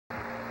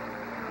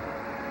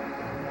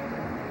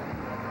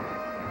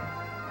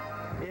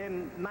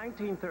In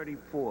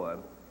 1934,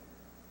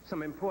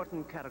 some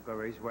important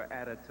categories were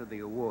added to the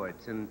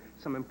awards, and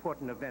some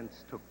important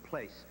events took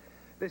place.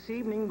 This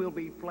evening, we'll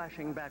be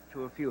flashing back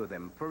to a few of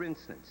them. For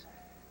instance,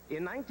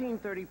 in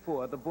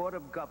 1934, the Board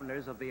of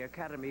Governors of the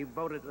Academy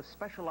voted a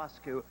special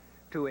Oscar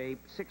to a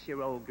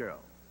 6-year-old girl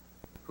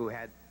who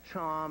had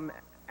charm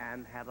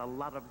and had a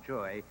lot of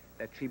joy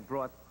that she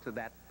brought to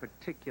that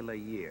particular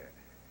year.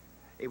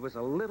 It was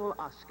a little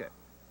Oscar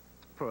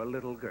for a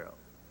little girl.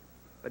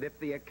 But if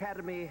the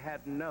Academy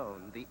had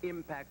known the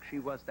impact she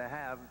was to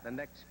have the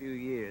next few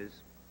years,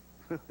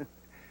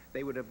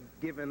 they would have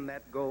given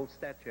that gold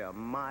statue a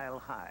mile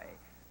high.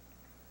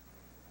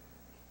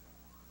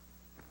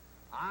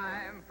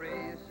 I'm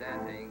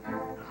presenting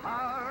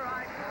all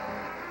right,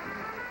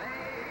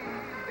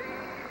 baby,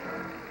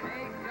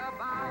 take a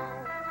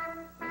bow.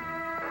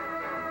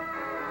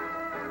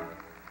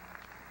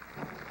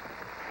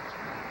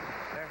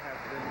 There have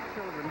been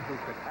children who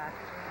could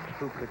act,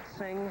 who could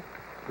sing,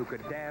 who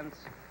could dance,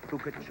 who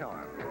could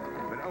charm.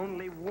 But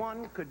only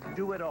one could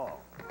do it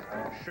all,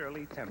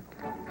 Shirley Temple.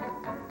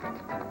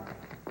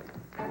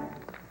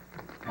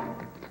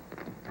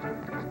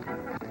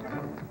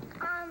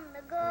 On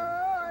the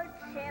good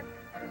ship,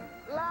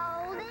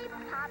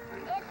 lollipop,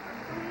 it's a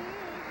sweet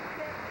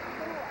trip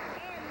to a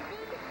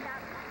candy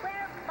shop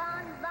where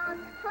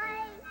bonbons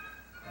play.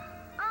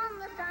 On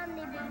the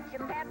sunny beach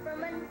of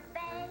Peppermint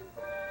Bay.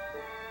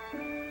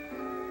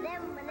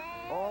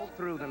 Lemonade. All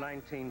through the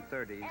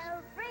 1930s,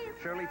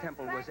 Shirley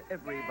Temple was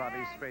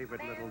everybody's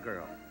favorite little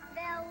girl.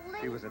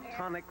 She was a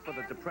tonic for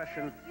the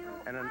Depression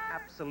and an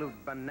absolute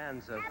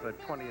bonanza for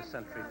 20th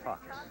Century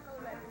Fox.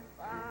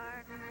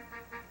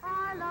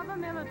 I love a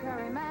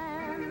military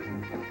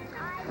man.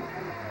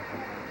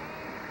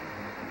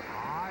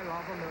 I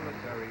love a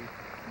military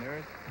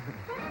nurse.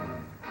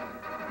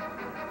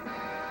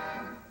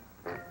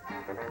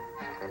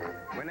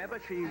 Whenever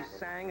she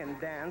sang and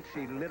danced,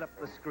 she lit up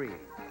the screen,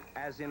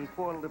 as in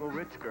Poor Little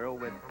Rich Girl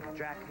with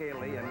Jack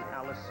Haley and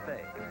Alice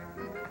Faye.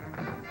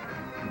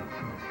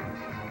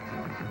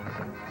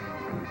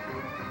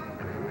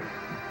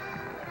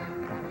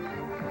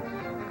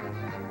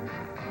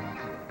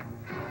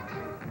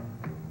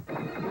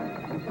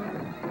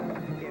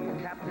 In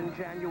Captain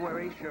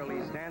January,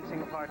 Shirley's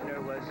dancing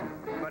partner was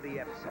Buddy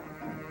Epson.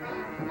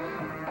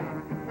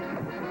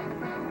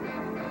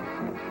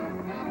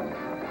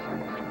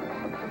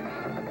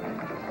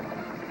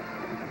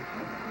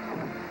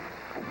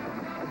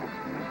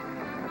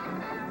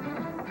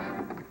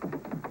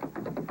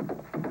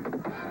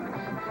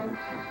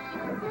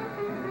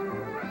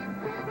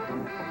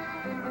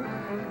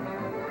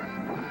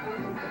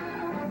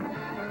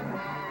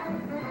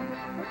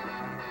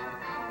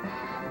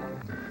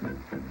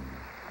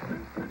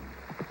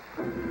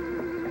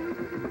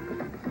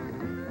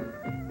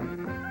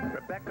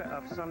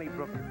 Of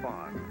Sunnybrook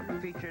Farm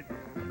featured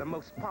the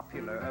most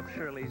popular of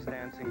Shirley's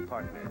dancing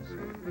partners,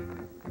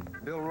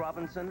 Bill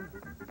Robinson,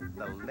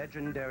 the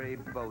legendary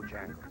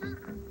Bojangles.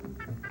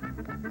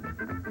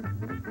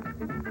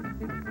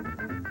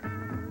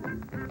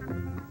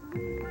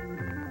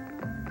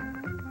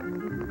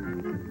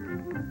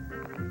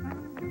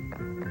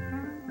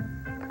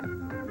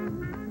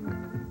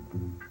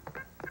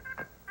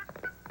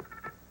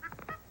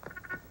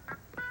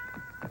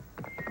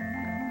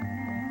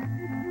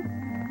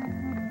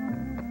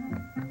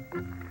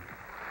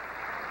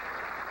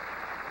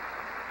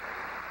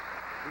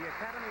 The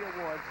Academy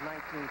Awards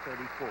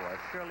 1934,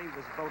 Shirley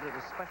was voted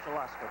a special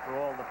Oscar for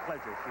all the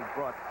pleasure she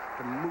brought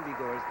to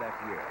moviegoers that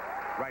year.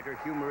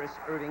 Writer-humorist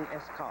Irving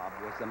S. Cobb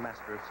was the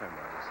master of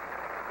ceremonies.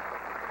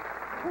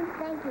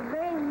 Thank you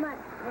very much,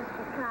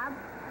 Mr. Cobb.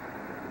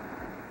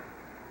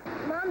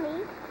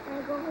 Mommy, can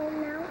I go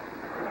home now?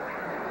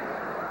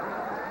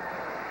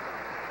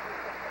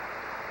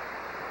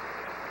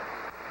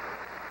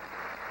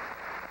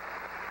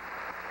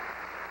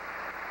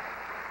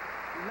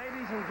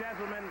 Ladies and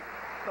gentlemen,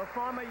 the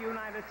former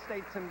United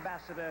States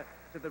ambassador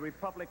to the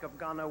Republic of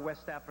Ghana,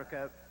 West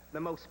Africa, the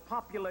most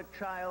popular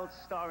child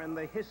star in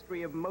the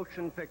history of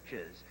motion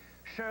pictures,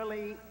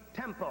 Shirley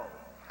Temple.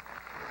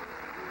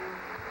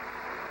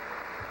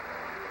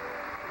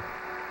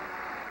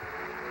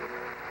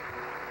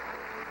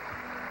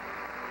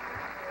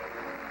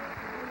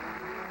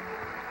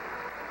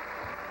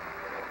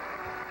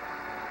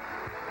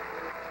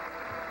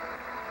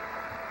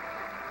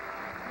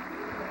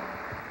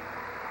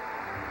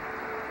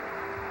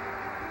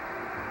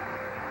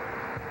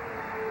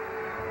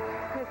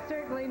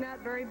 Certainly not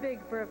very big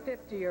for a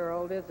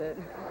 50-year-old, is it?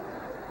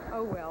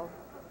 Oh, well.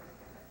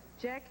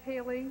 Jack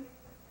Haley,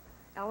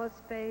 Alice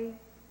Faye,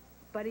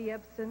 Buddy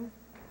Epson,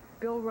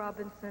 Bill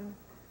Robinson,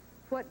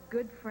 what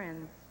good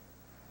friends.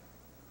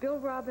 Bill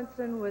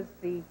Robinson was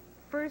the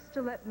first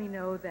to let me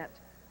know that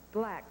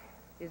black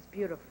is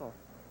beautiful.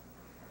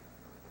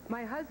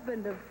 My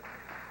husband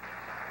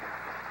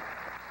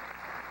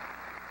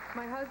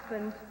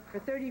for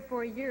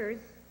 34 years,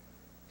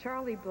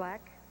 Charlie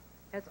Black,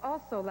 has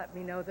also let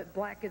me know that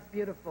black is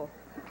beautiful.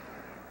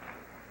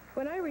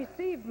 When I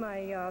received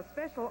my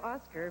special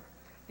Oscar,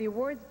 The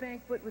awards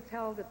banquet was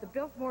held at the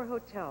Biltmore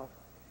Hotel.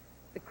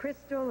 The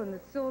crystal and the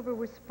silver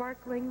were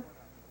sparkling.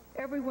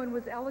 Everyone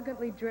was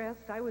elegantly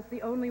dressed. I was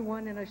the only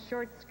one in a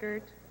short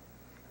skirt.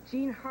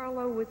 Jean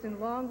Harlow was in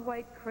long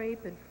white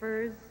crepe and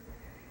furs.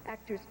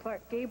 Actors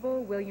Clark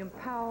Gable, William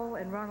Powell,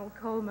 and Ronald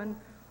Colman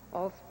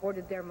all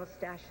sported their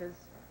mustaches.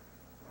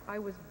 I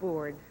was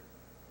bored.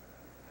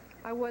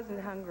 I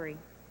wasn't hungry.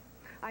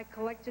 I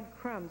collected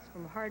crumbs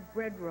from hard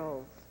bread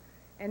rolls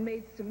and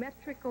made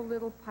symmetrical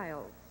little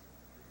piles.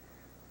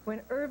 When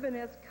Irvin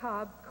S.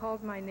 Cobb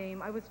called my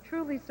name, I was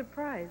truly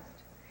surprised.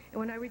 And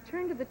when I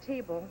returned to the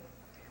table,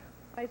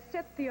 I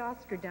set the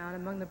Oscar down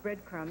among the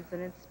breadcrumbs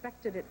and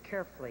inspected it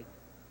carefully.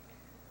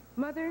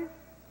 Mother,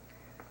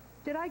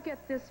 did I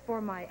get this for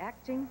my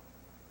acting?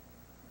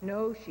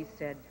 No, she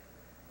said.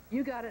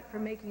 You got it for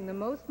making the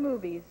most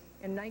movies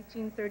in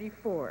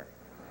 1934.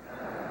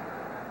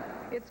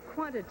 It's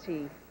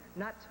quantity,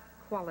 not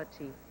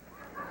quality.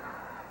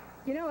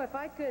 You know, if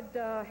I could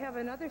have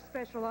another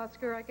special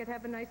Oscar, I could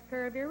have a nice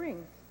pair of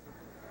earrings.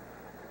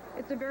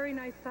 It's a very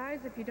nice size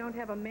if you don't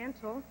have a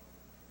mantle,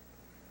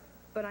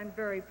 but I'm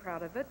very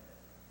proud of it.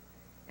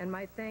 And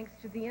my thanks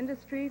to the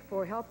industry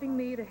for helping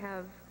me to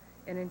have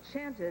an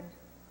enchanted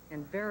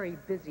and very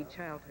busy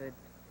childhood.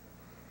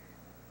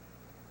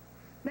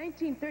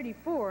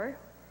 1934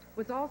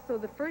 was also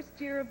the first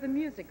year of the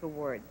Music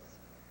Awards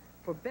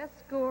for Best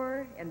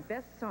Score and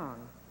Best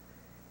Song.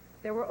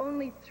 There were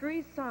only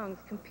 3 songs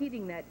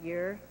competing that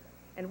year,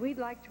 and we'd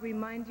like to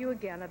remind you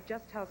again of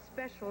just how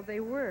special they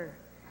were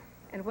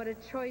and what a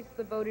choice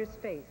the voters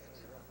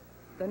faced.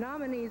 The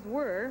nominees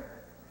were,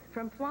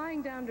 From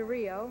Flying Down to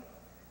Rio,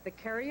 The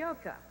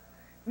Carioca,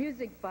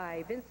 music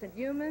by Vincent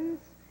Youmans,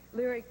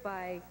 lyric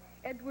by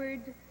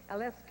Edward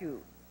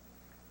Alescu.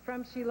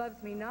 From She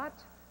Loves Me Not,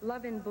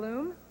 Love in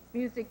Bloom,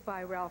 music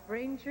by Ralph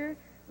Ranger,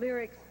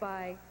 lyrics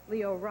by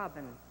Leo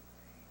Robin.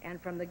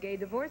 And from The Gay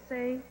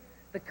Divorcee,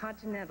 The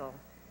Continental,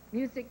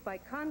 music by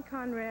Con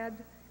Conrad,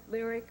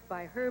 lyric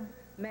by Herb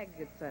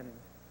Magidson.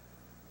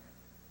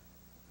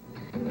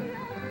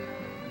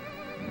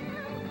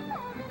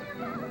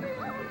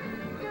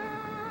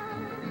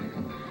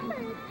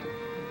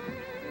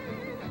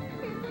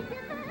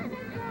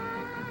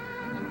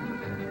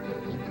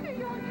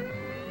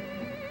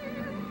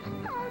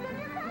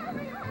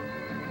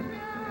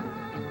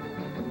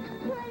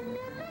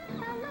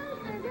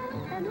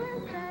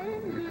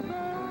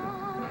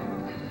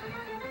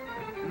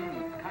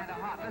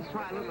 Let's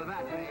try a little of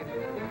that, babe.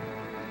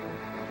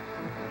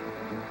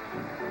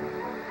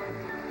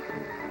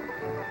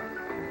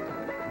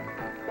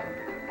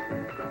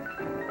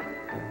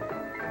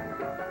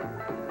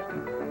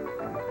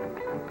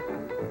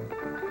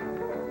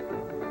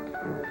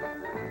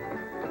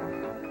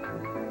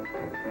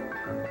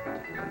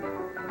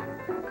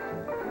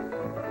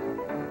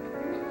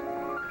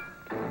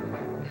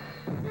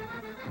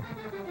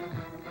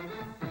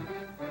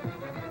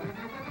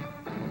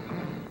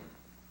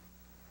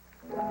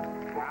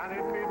 Can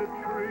it be the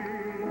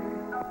tree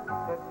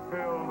that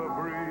filled the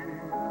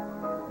breeze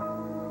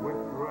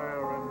with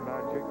rare and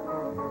magic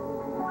perfume?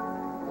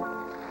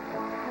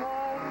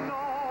 Oh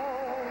no,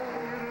 it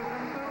isn't the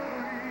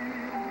breeze.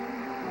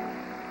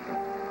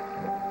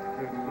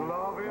 It's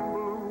love in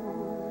bloom.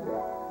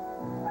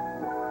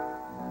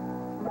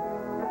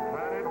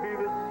 Can it be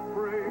the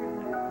spring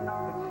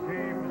that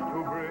seems to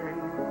bring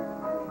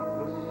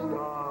the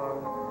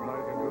stars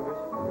right into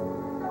this room?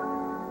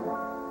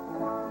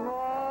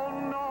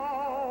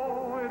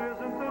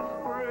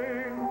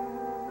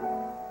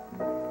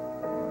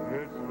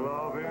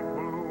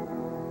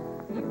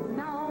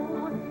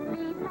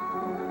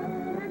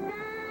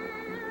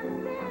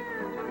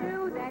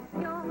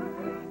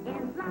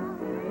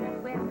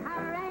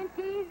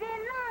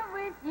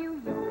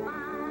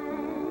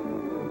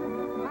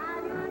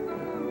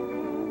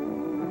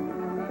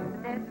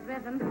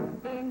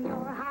 In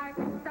your heart,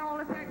 stole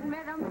a certain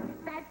rhythm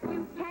that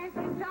you can't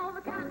control.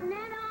 The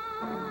Continental.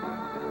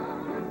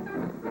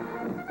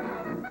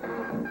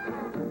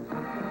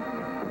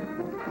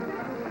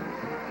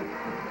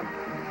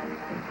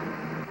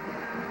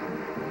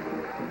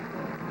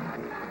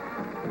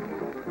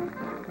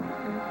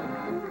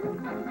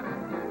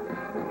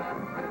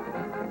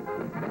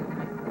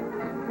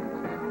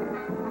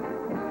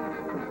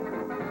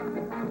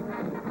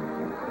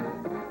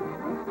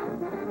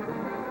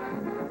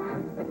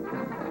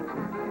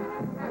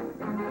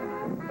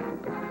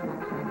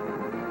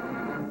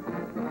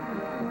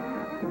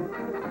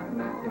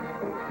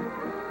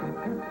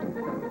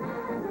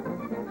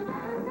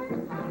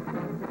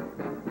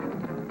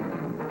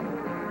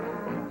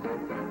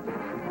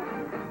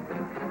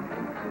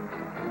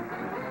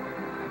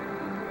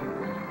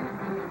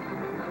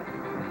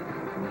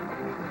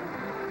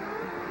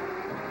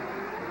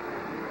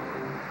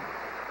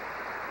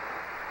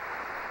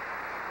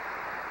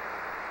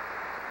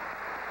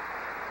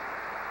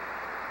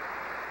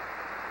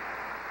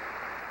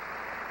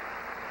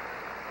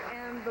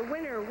 The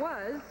winner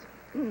was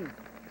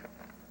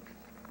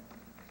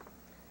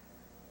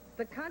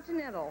The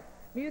Continental,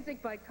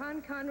 music by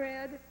Con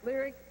Conrad,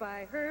 lyrics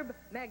by Herb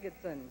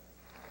Magidson.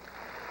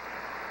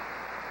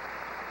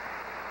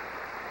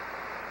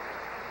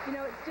 You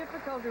know, it's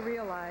difficult to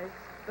realize,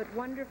 but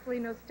wonderfully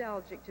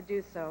nostalgic to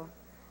do so.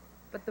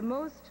 But the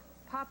most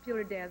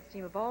popular dance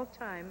team of all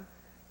time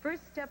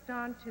first stepped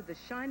onto the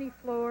shiny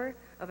floor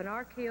of an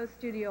RKO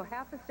studio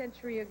half a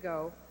century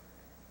ago,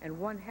 and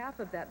one half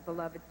of that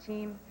beloved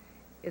team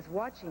is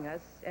watching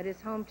us at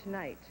his home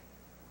tonight.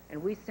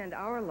 And we send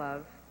our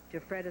love to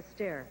Fred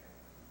Astaire.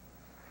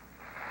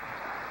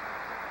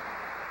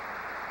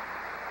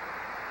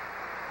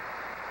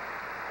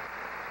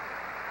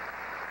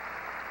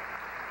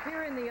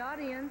 Here in the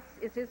audience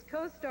is his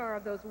co-star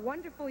of those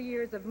wonderful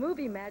years of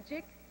movie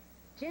magic,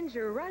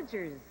 Ginger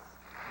Rogers.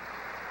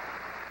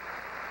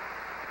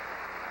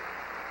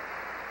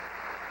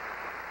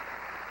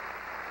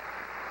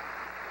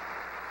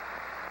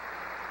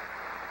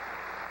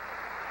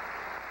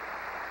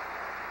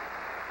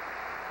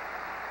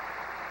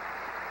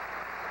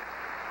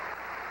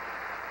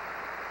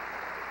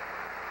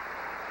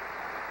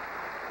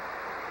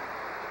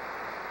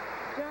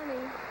 Johnny,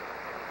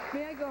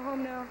 may I go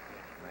home now?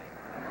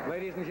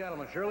 Ladies and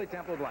gentlemen, Shirley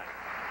Temple Black.